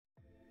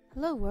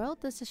Hello world,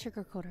 this is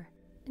Sugarcoder.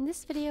 In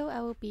this video, I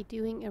will be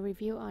doing a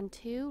review on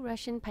 2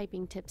 Russian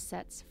piping tip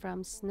sets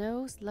from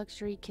Snow's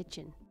Luxury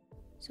Kitchen.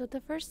 So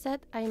the first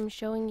set I am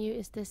showing you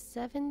is the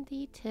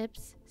 70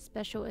 tips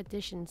special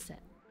edition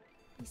set.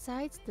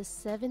 Besides the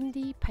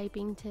 70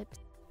 piping tips,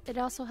 it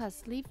also has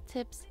sleeve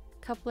tips,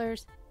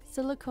 couplers,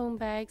 silicone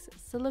bags,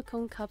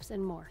 silicone cups,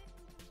 and more.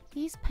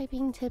 These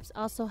piping tips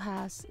also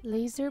has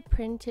laser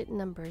printed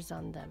numbers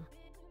on them.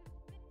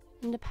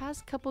 In the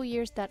past couple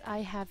years that I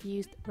have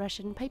used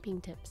Russian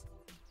piping tips,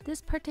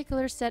 this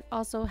particular set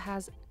also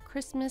has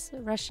Christmas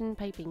Russian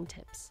piping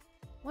tips.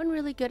 One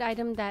really good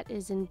item that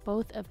is in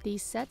both of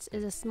these sets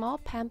is a small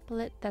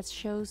pamphlet that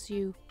shows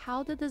you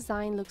how the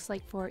design looks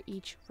like for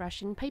each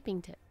Russian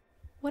piping tip.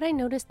 What I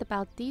noticed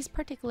about these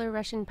particular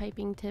Russian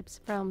piping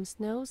tips from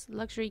Snow's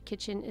Luxury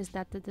Kitchen is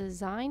that the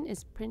design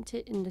is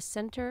printed in the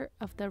center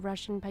of the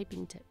Russian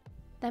piping tip.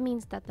 That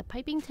means that the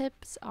piping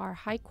tips are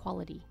high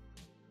quality.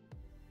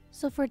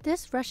 So for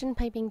this Russian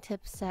piping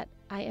tip set,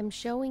 I am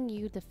showing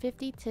you the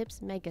 50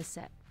 tips mega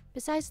set.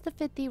 Besides the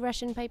 50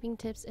 Russian piping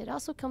tips, it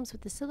also comes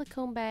with a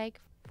silicone bag,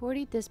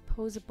 40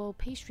 disposable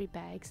pastry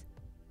bags,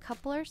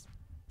 couplers,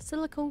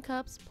 silicone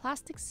cups,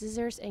 plastic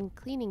scissors, and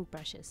cleaning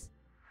brushes.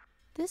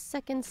 This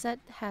second set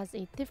has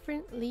a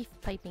different leaf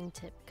piping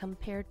tip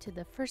compared to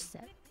the first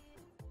set.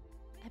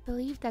 I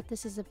believe that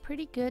this is a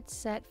pretty good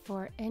set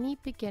for any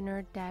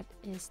beginner that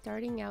is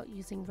starting out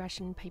using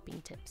Russian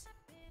piping tips.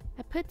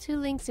 I put 2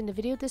 links in the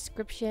video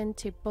description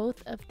to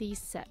both of these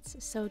sets,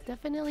 so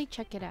definitely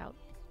check it out.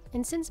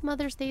 And since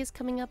Mother's Day is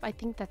coming up, I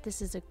think that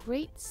this is a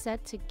great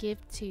set to give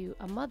to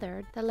a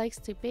mother that likes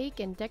to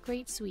bake and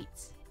decorate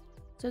sweets.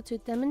 So to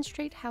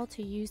demonstrate how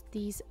to use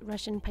these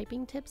Russian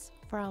piping tips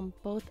from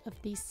both of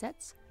these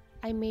sets,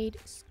 I made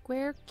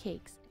square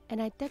cakes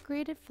and I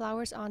decorated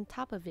flowers on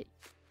top of it.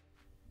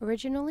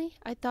 Originally,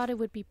 I thought it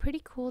would be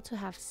pretty cool to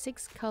have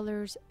 6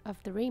 colors of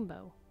the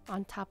rainbow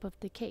on top of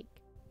the cake.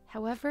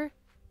 However,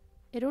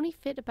 it only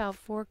fit about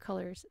 4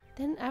 colors.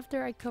 Then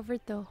after I covered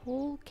the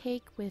whole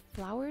cake with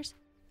flowers,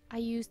 I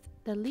used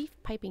the leaf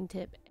piping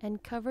tip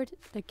and covered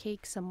the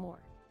cake some more.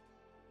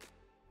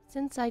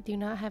 Since I do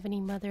not have any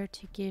mother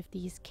to give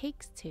these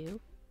cakes to,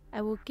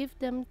 I will give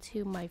them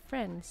to my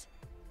friends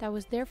that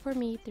was there for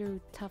me through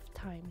tough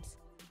times.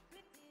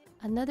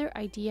 Another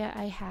idea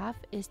I have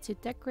is to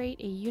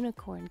decorate a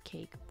unicorn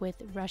cake with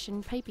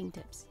Russian piping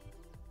tips.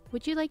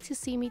 Would you like to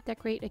see me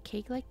decorate a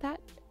cake like that?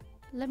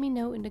 Let me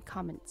know in the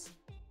comments.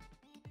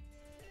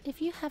 If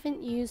you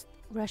haven't used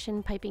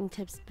Russian piping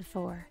tips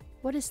before,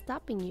 what is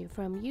stopping you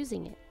from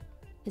using it?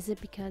 Is it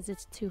because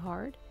it's too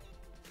hard?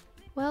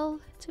 Well,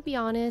 to be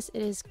honest,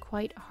 it is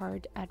quite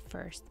hard at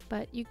first,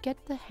 but you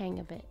get the hang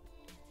of it.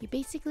 You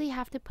basically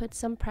have to put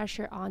some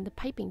pressure on the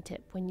piping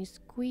tip when you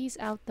squeeze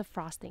out the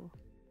frosting.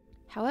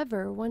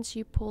 However, once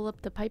you pull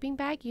up the piping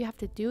bag, you have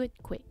to do it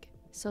quick,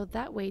 so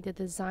that way the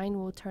design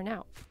will turn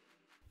out.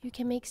 You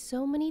can make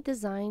so many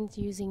designs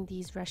using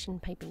these Russian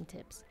piping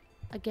tips.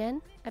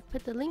 Again, I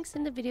put the links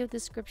in the video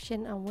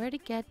description on where to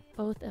get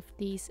both of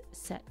these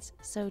sets,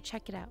 so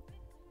check it out.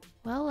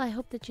 Well, I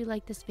hope that you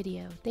liked this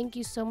video. Thank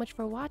you so much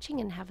for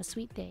watching and have a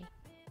sweet day.